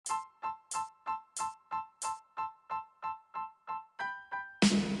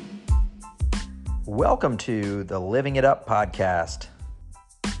Welcome to the Living It Up podcast.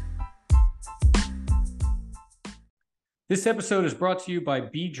 This episode is brought to you by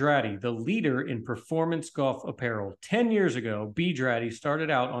B. Draddy, the leader in performance golf apparel. 10 years ago, B. Draddy started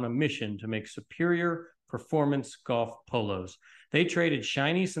out on a mission to make superior performance golf polos. They traded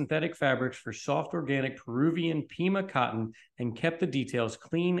shiny synthetic fabrics for soft organic Peruvian Pima cotton and kept the details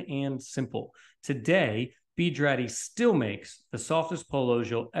clean and simple. Today, B. Draddy still makes the softest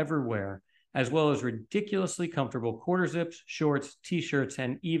polos you'll ever wear, as well as ridiculously comfortable quarter zips, shorts, t-shirts,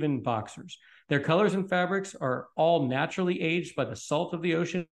 and even boxers. Their colors and fabrics are all naturally aged by the salt of the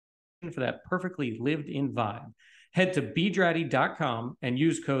ocean for that perfectly lived-in vibe. Head to bdraddy.com and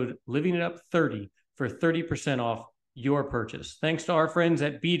use code LivingItUp30 for 30% off your purchase. Thanks to our friends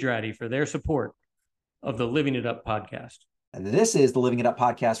at B-Draddy for their support of the Living It Up podcast. This is the Living It Up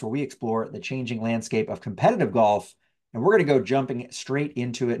podcast, where we explore the changing landscape of competitive golf, and we're going to go jumping straight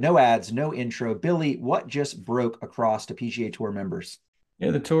into it. No ads, no intro. Billy, what just broke across to PGA Tour members?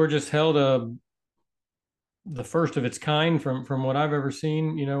 Yeah, the tour just held the first of its kind from what I've ever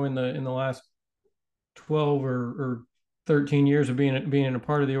seen, in the last 12 or 13 years of being a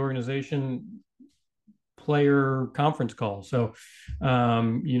part of the organization, player conference call. So,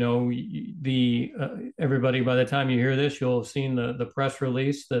 everybody, by the time you hear this, you'll have seen the press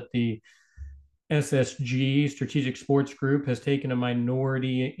release that the SSG, Strategic Sports Group, has taken a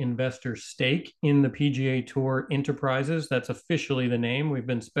minority investor stake in the PGA Tour Enterprises. That's officially the name. We've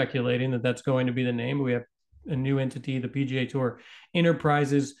been speculating that that's going to be the name. We have a new entity, the PGA Tour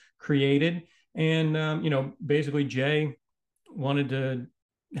Enterprises, created. And, basically Jay wanted to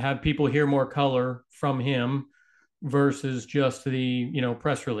have people hear more color from him versus just the,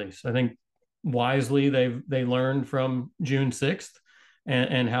 press release. I think wisely they learned from June 6th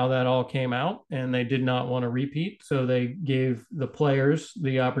and how that all came out, and they did not want to repeat. So they gave the players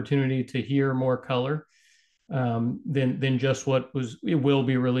the opportunity to hear more color than just what it will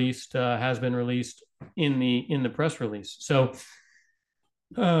be released, has been released in the press release. So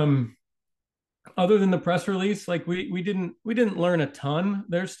other than the press release, like we didn't learn a ton.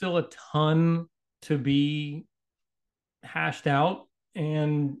 There's still a ton to be hashed out,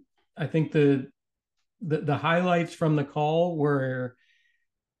 and I think the highlights from the call were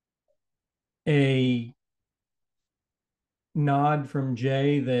a nod from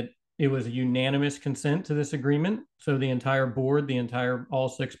Jay that it was a unanimous consent to this agreement. So the entire board, all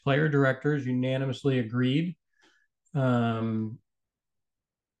 6 player directors unanimously agreed to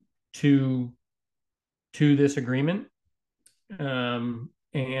this agreement. And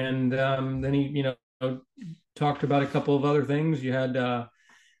then he, talked about a couple of other things. You had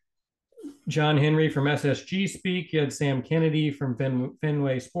John Henry from SSG speak. You had Sam Kennedy from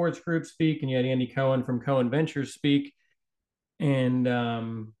Fenway Sports Group speak, and you had Andy Cohen from Cohen Ventures speak. And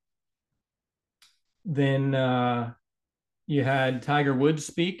then you had Tiger Woods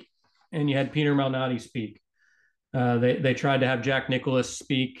speak, and you had Peter Malnati speak. They tried to have Jack Nicklaus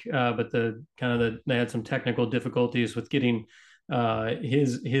speak, but they had some technical difficulties with getting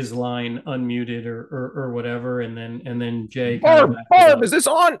his line unmuted or whatever, and then Jay Barb, is this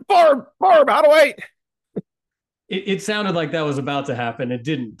on? Barb, how do I? It sounded like that was about to happen. It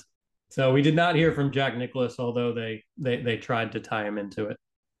didn't. So we did not hear from Jack Nicklaus, although they tried to tie him into it.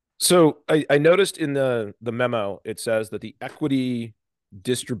 So I noticed in the memo, it says that the equity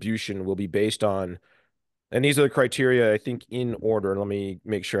distribution will be based on, and these are the criteria, I think, in order. Let me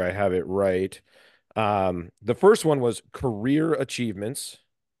make sure I have it right. The first one was career achievements,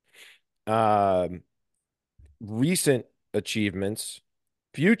 recent achievements,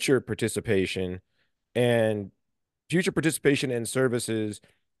 future participation and services,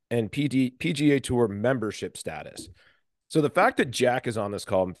 and PGA Tour membership status. So the fact that Jack is on this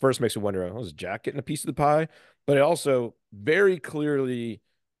call first makes me wonder, is Jack getting a piece of the pie? But it also very clearly,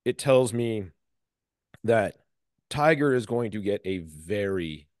 it tells me that Tiger is going to get a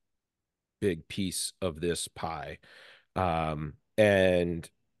very big piece of this pie. And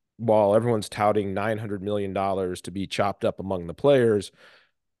while everyone's touting $900 million to be chopped up among the players,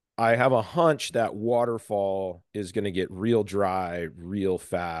 I have a hunch that waterfall is going to get real dry real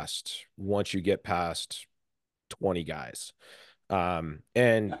fast once you get past 20 guys. And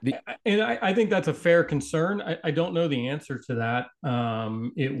I think that's a fair concern. I don't know the answer to that.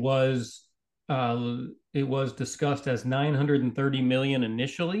 It was discussed as 930 million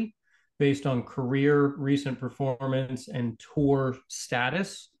initially, based on career, recent performance, and tour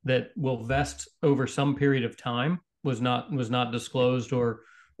status that will vest over some period of time. Was not disclosed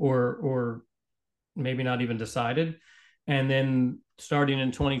or maybe not even decided. And then starting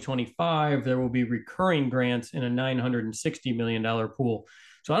in 2025, there will be recurring grants in a $960 million pool.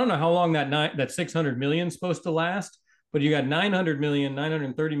 So I don't know how long that 600 million is supposed to last, but you got 900 million,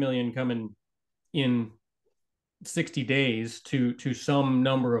 930 million coming in 60 days to some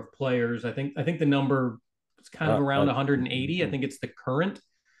number of players. I think the number is kind of around 180. I think it's the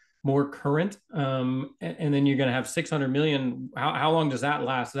more current. And then you're going to have 600 million. How long does that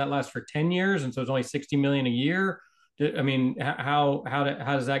last? Does that last for 10 years? And so it's only 60 million a year. I mean, how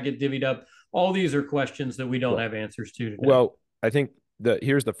does that get divvied up? All these are questions that we don't have answers to today. Well, I think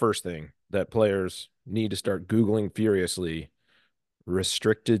here's the first thing that players need to start Googling furiously: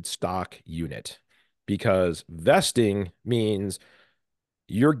 restricted stock unit, because vesting means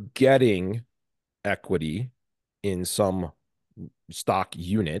you're getting equity in some stock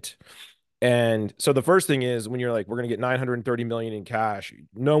unit. And so the first thing is, when you're like, we're going to get 930 million in cash,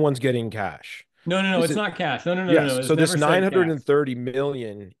 no one's getting cash. No, it's not cash. No. Yes. It's So this never said 930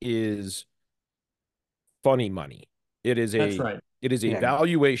 million is funny money. That's right. It is a Yeah.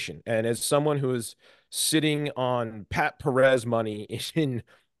 valuation. And as someone who is sitting on Pat Perez money in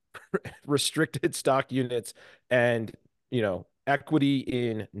restricted stock units and, equity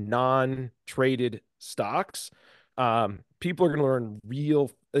in non-traded stocks, people are going to learn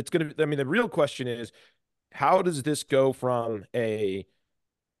the real question is, how does this go from a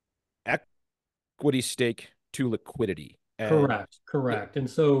equity stake to liquidity? Correct. And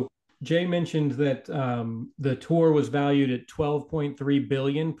so Jay mentioned that the tour was valued at 12.3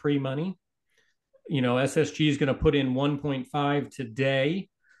 billion pre-money. SSG is going to put in 1.5 today.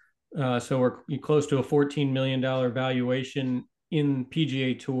 So we're close to a $14 million valuation in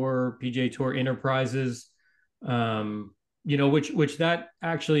PGA Tour Enterprises. Which that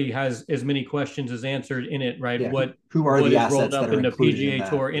actually has as many questions as answered in it, right? Yeah. Who are the assets rolled that up are into included PGA in that?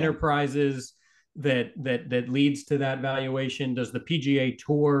 Tour Yeah. Enterprises that leads to that valuation? Does the PGA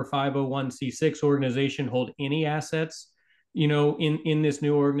Tour 501c6 organization hold any assets, in this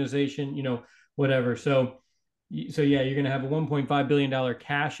new organization, whatever. So yeah, you're going to have a $1.5 billion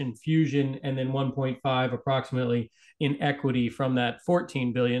cash infusion and then 1.5 approximately in equity from that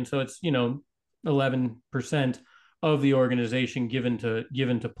 14 billion. So it's 11% of the organization given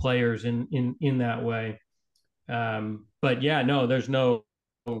to players in that way. But yeah, no, there's no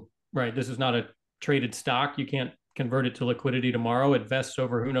right. This is not a traded stock. You can't convert it to liquidity tomorrow. It vests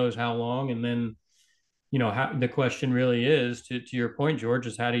over who knows how long, and then the question really is, to your point, George,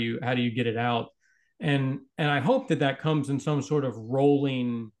 is how do you get it out? And I hope that comes in some sort of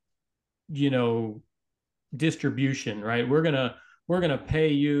rolling, distribution, right? We're gonna pay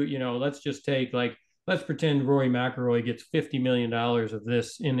you, let's just take, like, let's pretend Rory McIlroy gets $50 million of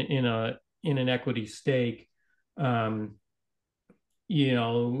this in an equity stake. That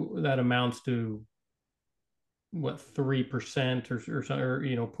amounts to what, 3% or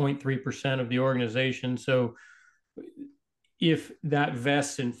 0.3% of the organization. So if that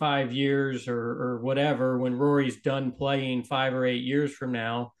vests in 5 years or whatever, when Rory's done playing 5 or 8 years from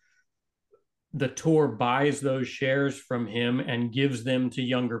now, the tour buys those shares from him and gives them to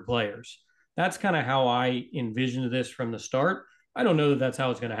younger players. That's kind of how I envisioned this from the start. I don't know that that's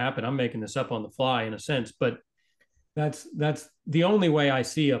how it's going to happen. I'm making this up on the fly in a sense, but that's the only way I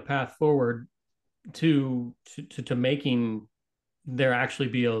see a path forward to making there actually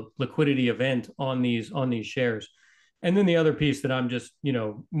be a liquidity event on these shares. And then the other piece that I'm just,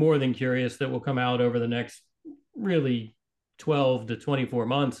 more than curious that will come out over the next really 12 to 24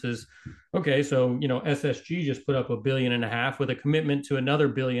 months is, okay, so, SSG just put up $1.5 billion with a commitment to another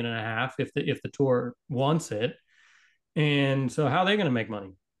 $1.5 billion if the tour wants it. And so how are they going to make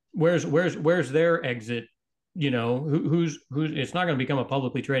money? Where's their exit? Who's it's not going to become a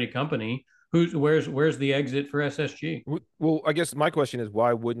publicly traded company. Where's the exit for SSG? Well, I guess my question is,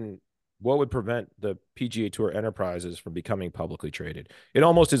 what would prevent the PGA Tour Enterprises from becoming publicly traded? It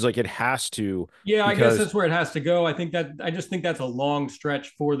almost is like it has to. Yeah, I guess that's where it has to go. I just think that's a long stretch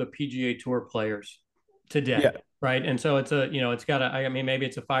for the PGA Tour players today, yeah. Right? And so it's it's got maybe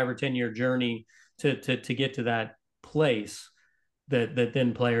it's a 5 or 10 year journey to get to that place that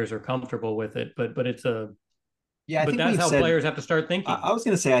then players are comfortable with it. But it's but that's how players have to start thinking. I was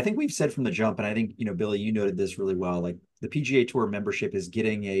going to say, I think we've said from the jump, and I think, Billy, you noted this really well. Like, the PGA Tour membership is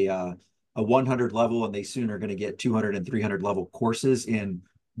getting a 100 level, and they soon are going to get 200 and 300 level courses in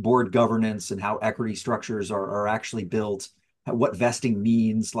board governance and how equity structures are actually built, what vesting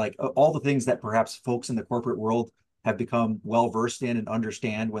means, like all the things that perhaps folks in the corporate world have become well versed in and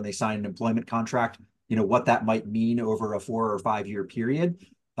understand when they sign an employment contract, what that might mean over a 4 or 5 year period.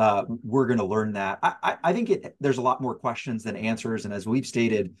 We're going to learn that. I think there's a lot more questions than answers. And as we've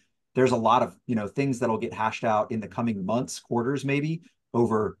stated, there's a lot of, things that'll get hashed out in the coming months, quarters, maybe,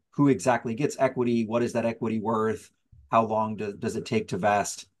 over who exactly gets equity, what is that equity worth, How long does it take to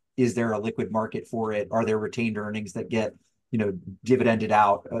vest? Is there a liquid market for it? Are there retained earnings that get, dividended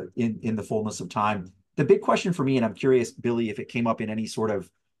out in the fullness of time? The big question for me, and I'm curious, Billy, if it came up in any sort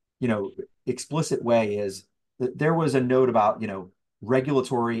of, explicit way, is that there was a note about,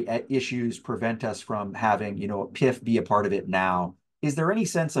 regulatory issues prevent us from having, PIF be a part of it now. Is there any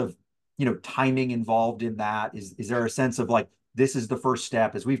sense of, timing involved in that? Is there a sense of like, this is the first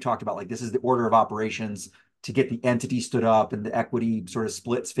step, as we've talked about, like this is the order of operations to get the entity stood up and the equity sort of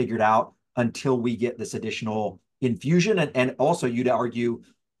splits figured out until we get this additional infusion, and also you'd argue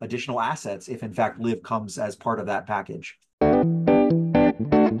additional assets if in fact Liv comes as part of that package.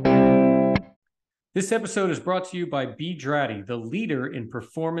 This episode is brought to you by B. Draddy, the leader in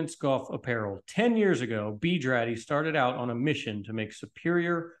performance golf apparel. 10 years ago, B. Draddy started out on a mission to make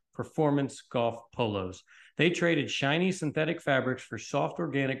superior performance golf polos. They traded shiny synthetic fabrics for soft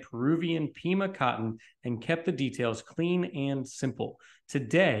organic Peruvian Pima cotton and kept the details clean and simple.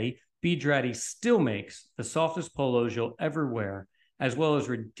 Today, B. Draddy still makes the softest polos you'll ever wear, as well as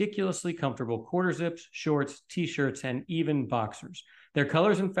ridiculously comfortable quarter zips, shorts, t-shirts, and even boxers. Their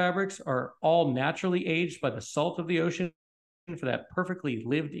colors and fabrics are all naturally aged by the salt of the ocean for that perfectly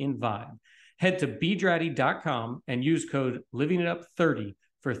lived-in vibe. Head to bdraddy.com and use code LivingItUp30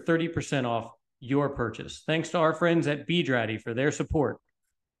 for 30% off your purchase. Thanks to our friends at B. Draddy for their support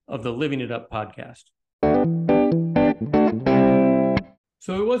of the Living It Up podcast.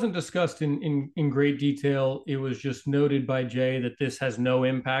 So it wasn't discussed in great detail. It was just noted by Jay that this has no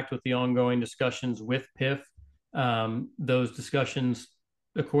impact with the ongoing discussions with PIF. Those discussions,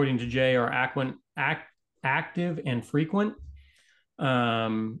 according to Jay, are active and frequent.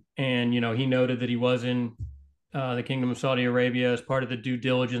 And, he noted that he was in the Kingdom of Saudi Arabia as part of the due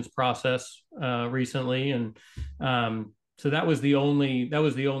diligence process recently. And so that was the only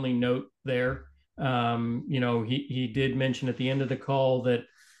note there. He did mention at the end of the call that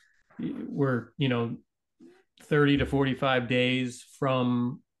we're, 30 to 45 days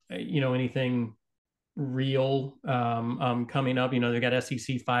from, anything real coming up. They've got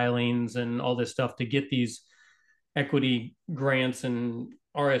SEC filings and all this stuff to get these equity grants and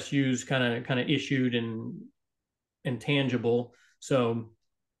RSUs kind of issued and tangible. So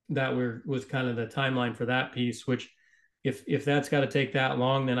that was kind of the timeline for that piece, which if that's got to take that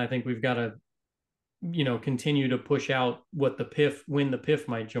long, then I think we've got to, continue to push out when the PIF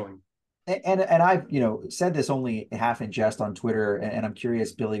might join. And I've, said this only half in jest on Twitter, and I'm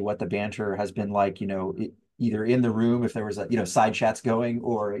curious, Billy, what the banter has been like, either in the room, if there was side chats going,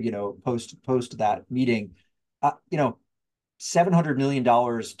 or, post that meeting. $700 million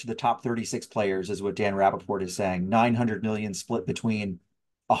to the top 36 players is what Dan Rappaport is saying. 900 million split between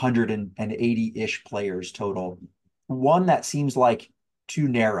 180-ish players total. One that seems like too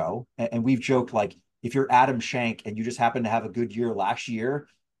narrow. And we've joked, like, if you're Adam Schenk and you just happen to have a good year last year,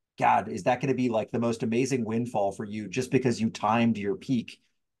 God, is that going to be like the most amazing windfall for you just because you timed your peak,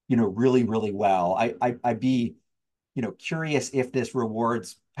 really, really well? I'd be, curious if this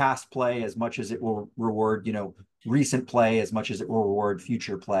rewards past play as much as it will reward, recent play as much as it will reward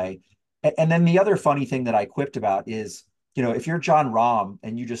future play. And then the other funny thing that I quipped about is, if you're John Rahm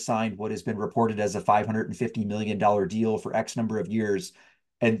and you just signed what has been reported as a $550 million deal for X number of years,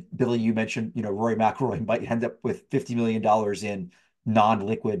 and Billy, you mentioned, Rory McIlroy might end up with $50 million in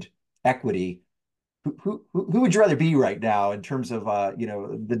non-liquid equity. Who would you rather be right now in terms of,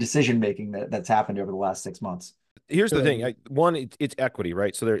 the decision making that's happened over the last 6 months? Here's the thing. It's equity,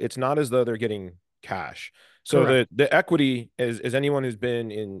 right? So it's not as though they're getting cash. So Correct. the equity, as anyone who's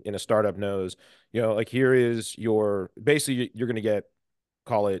been in a startup knows, like here is basically you're going to get,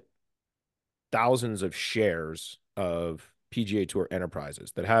 call it, thousands of shares of PGA Tour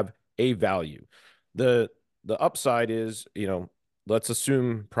enterprises that have a value. The upside is, let's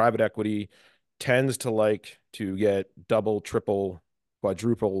assume private equity tends to like to get double, triple,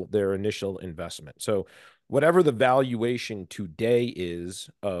 quadruple their initial investment. So whatever the valuation today is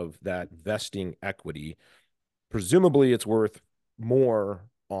of that vesting equity, presumably it's worth more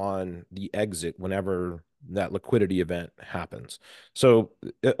on the exit whenever that liquidity event happens. So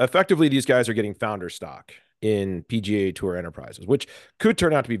effectively, these guys are getting founder stock in PGA Tour enterprises, which could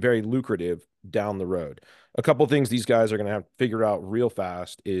turn out to be very lucrative down the road. A couple of things these guys are going to have to figure out real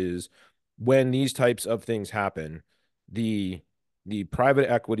fast is when these types of things happen, the private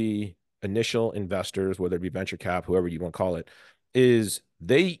equity initial investors, whether it be venture cap, whoever you want to call it, is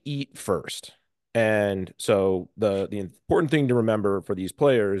they eat first. And so the important thing to remember for these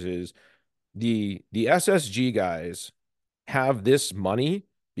players is the SSG guys have this money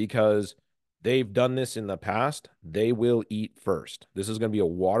because they've done this in the past. They will eat first. This is going to be a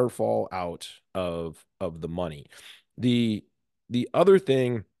waterfall out of the money. The the other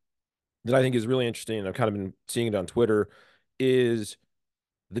thing that I think is really interesting, and I've kind of been seeing it on Twitter, is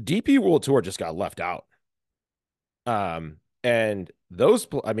the DP World Tour just got left out. And those,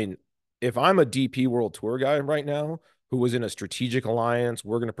 I mean, if I'm a DP World Tour guy right now who was in a strategic alliance,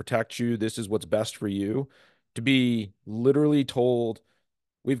 we're going to protect you, this is what's best for you, to be literally told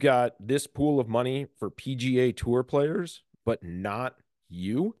we've got this pool of money for PGA Tour players, but not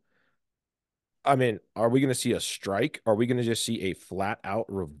you. I mean, are we going to see a strike? Are we going to just see a flat out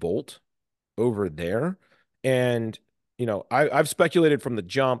revolt over there? And, I've speculated from the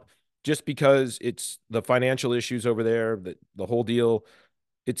jump just because it's the financial issues over there, the whole deal,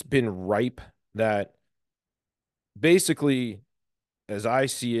 it's been ripe that basically, as I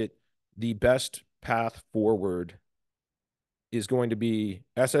see it, the best path forward is going to be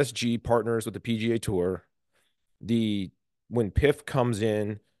SSG partners with the PGA Tour. When PIF comes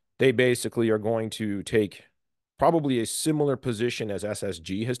in, they basically are going to take probably a similar position as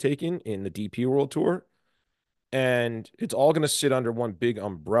SSG has taken in the DP World Tour. And it's all going to sit under one big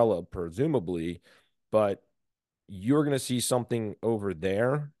umbrella, presumably, but you're going to see something over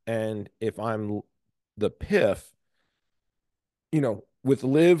there. And if I'm the PIF, with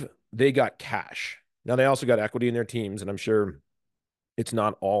Live, they got cash. Now they also got equity in their teams, and I'm sure it's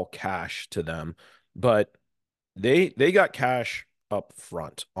not all cash to them, but they got cash up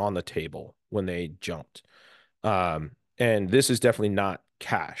front on the table when they jumped. And this is definitely not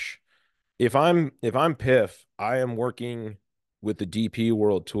cash. If I'm PIF, I am working with the DP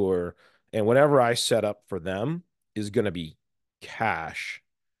World Tour, and whatever I set up for them is going to be cash,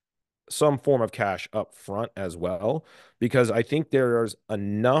 some form of cash up front as well, because I think there's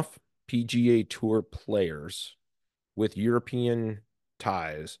enough PGA Tour players with European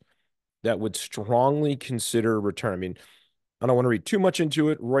ties that would strongly consider return. I mean, I don't want to read too much into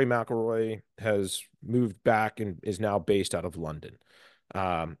it. Rory McIlroy has moved back and is now based out of London.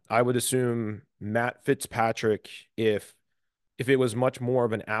 I would assume Matt Fitzpatrick, if it was much more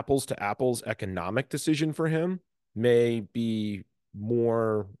of an apples to apples economic decision for him, may be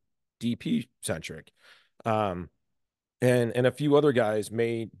more DP centric. And a few other guys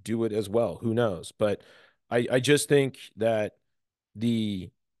may do it as well. Who knows? But I just think that the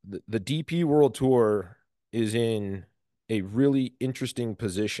DP World Tour is in a really interesting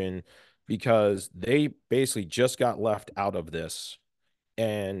position because they basically just got left out of this,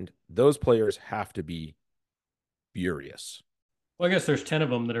 and those players have to be furious. Well, I guess there's 10 of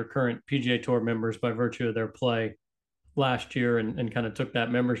them that are current PGA Tour members by virtue of their play last year and kind of took that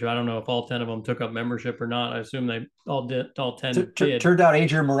membership. I don't know if all 10 of them took up membership or not. I assume they all did, all 10 did. Turned out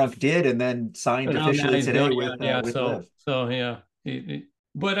Adrian Marunk did, and then signed And now officially Matty's today done, with so Liv. so yeah.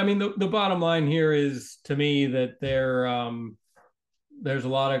 But I mean, the bottom line here is to me that there's a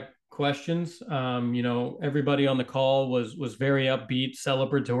lot of questions. Everybody on the call was very upbeat,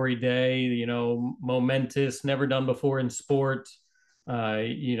 celebratory day. Momentous, never done before in sport.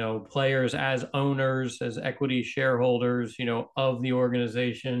 Players as owners, as equity shareholders, of the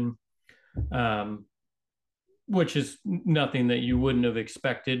organization, which is nothing that you wouldn't have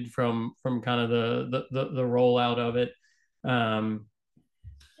expected from kind of the rollout of it.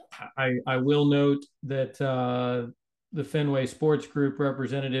 I will note that the Fenway Sports Group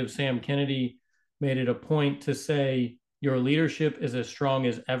representative, Sam Kennedy, made it a point to say your leadership is as strong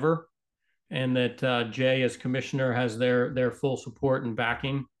as ever, and that Jay, as commissioner, has their full support and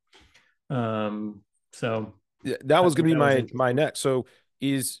backing. So that was going to be my next. So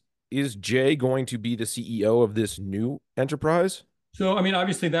is Jay going to be the CEO of this new enterprise? So, I mean,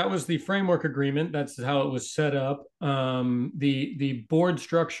 obviously, that was the framework agreement. That's how it was set up. The board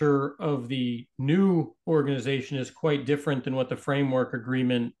structure of the new organization is quite different than what the framework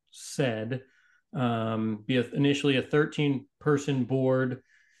agreement said. Initially a 13-person board,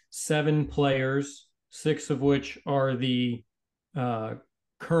 7 players, 6 of which are the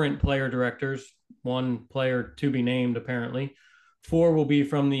current player directors, 1 player to be named, apparently. 4 will be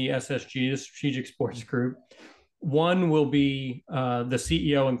from the SSG, the Strategic Sports Group. 1 will be the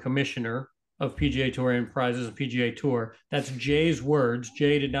CEO and commissioner of PGA Tour Enterprises and PGA Tour. That's Jay's words.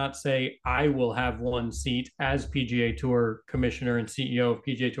 Jay did not say, I will have 1 seat as PGA Tour commissioner and CEO of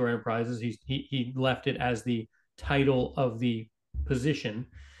PGA Tour Enterprises. He left it as the title of the position.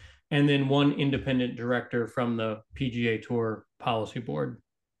 And then 1 independent director from the PGA Tour Policy Board,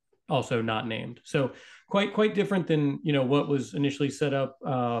 also not named. So quite different than what was initially set up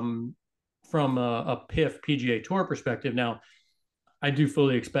from a PIF PGA Tour perspective. Now, I do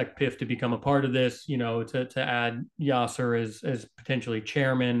fully expect PIF to become a part of this, to add Yasser as potentially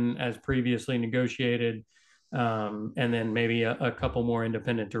chairman as previously negotiated, and then maybe a couple more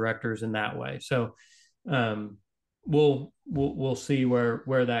independent directors in that way. So we'll see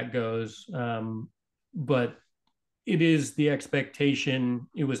where that goes. But it is the expectation.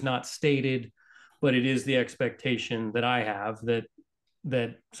 It was not stated, but it is the expectation that I have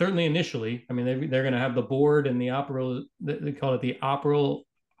that certainly initially, I mean, they're going to have the board and the they call it the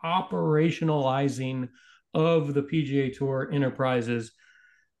operationalizing of the PGA Tour enterprises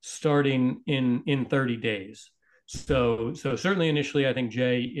starting in 30 days. So certainly initially, I think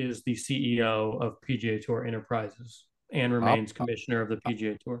Jay is the CEO of PGA Tour Enterprises and Op- remains commissioner of the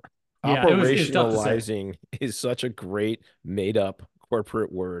PGA Tour. Yeah, it's tough to say. Operationalizing is such a great made up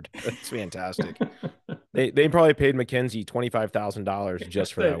corporate word. That's fantastic. They probably paid McKenzie $25,000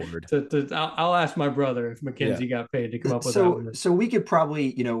 just for that word. I'll ask my brother if Yeah. McKenzie got paid to come up with that So, word. so we could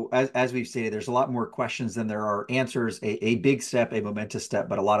probably, as we've stated, there's a lot more questions than there are answers. A big step, a momentous step,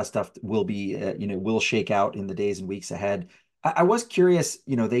 but a lot of stuff will be, will shake out in the days and weeks ahead. I was curious,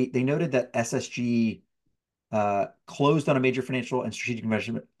 they noted that SSG closed on a major financial and strategic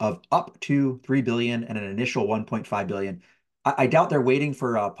investment of up to 3 billion and an initial 1.5 billion. I doubt they're waiting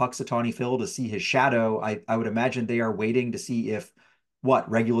for Puxatawny Phil to see his shadow. I would imagine they are waiting to see if what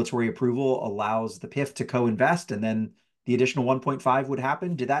regulatory approval allows the PIF to co-invest, and then the additional 1.5 would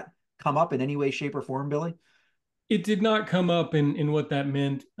happen. Did that come up in any way, shape, or form, Billy? It did not come up in what that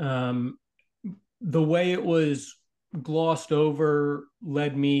meant. The way it was glossed over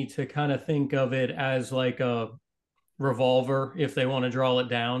led me to kind of think of it as like a revolver if they want to draw it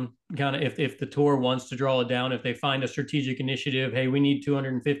down. Kind of if the tour wants to draw it down, if they find a strategic initiative, hey, we need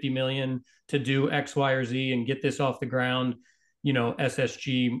 250 million to do X, Y, or Z and get this off the ground.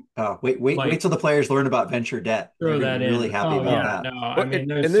 SSG Wait might till the players learn about venture debt. They're throw going to that be really in. happy Oh about yeah, that. no, I Well, mean and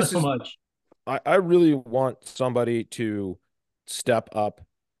there's this so is, much. I really want somebody to step up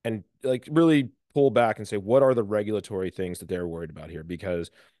and like really pull back and say, what are the regulatory things that they're worried about here?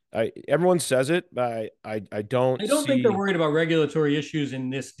 Because everyone says it, but I don't I don't think they're see. worried about regulatory issues in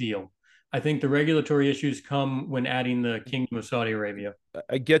this deal. I think the regulatory issues come when adding the Kingdom of Saudi Arabia.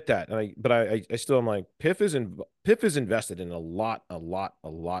 I get that, but I still am like PIF is invested in a lot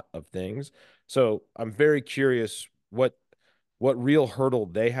of things. So I'm very curious what real hurdle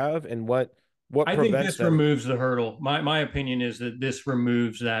they have and what I think prevents this them. removes the hurdle. My opinion is that this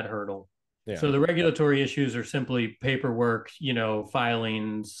removes that hurdle. Yeah, So the regulatory issues are simply paperwork,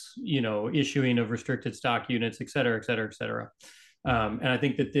 filings, issuing of restricted stock units, et cetera, et cetera, et cetera. And I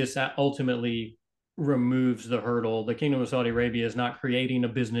think that this ultimately removes the hurdle. The Kingdom of Saudi Arabia is not creating a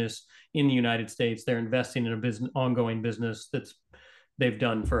business in the United States. They're investing in a ongoing business they've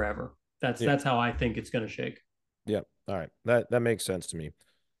done forever. That's yeah, that's how I think it's going to shake. yeah. All right, that makes sense to me.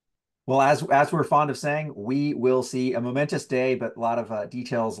 Well, as we're fond of saying, we will see a momentous day, but a lot of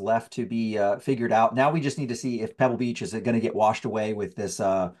details left to be figured out. Now we just need to see if Pebble Beach is going to get washed away with this.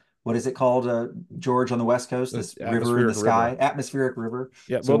 What is it called, George, on the West Coast? The This river in the atmospheric river. sky, atmospheric river.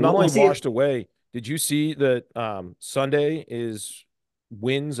 Yeah, So well, not we'll only see if washed away. Did you see that Sunday is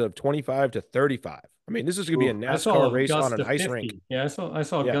winds of 25 to 35? I mean, this is going to be a Ooh, I saw NASCAR a race on gust an of ice rink. 50. Yeah, I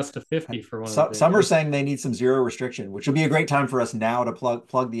saw a Yeah, gust of 50 for one of the some are days. saying they need some zero restriction, which would be a great time for us now to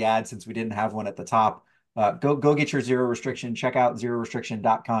plug the ad since we didn't have one at the top. Go get your zero restriction. Check out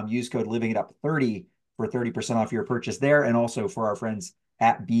zerorestriction.com. Use code living it up 30 for 30% off your purchase there, and also for our friends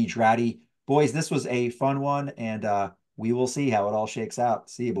at Beach Ratty. Boys, this was a fun one, and we will see how it all shakes out.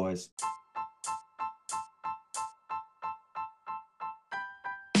 See you, boys.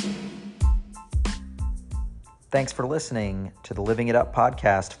 Thanks for listening to the Living It Up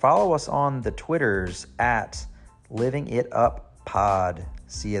podcast. Follow us on the Twitters at Living It Up Pod.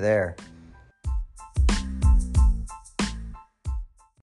 See you there.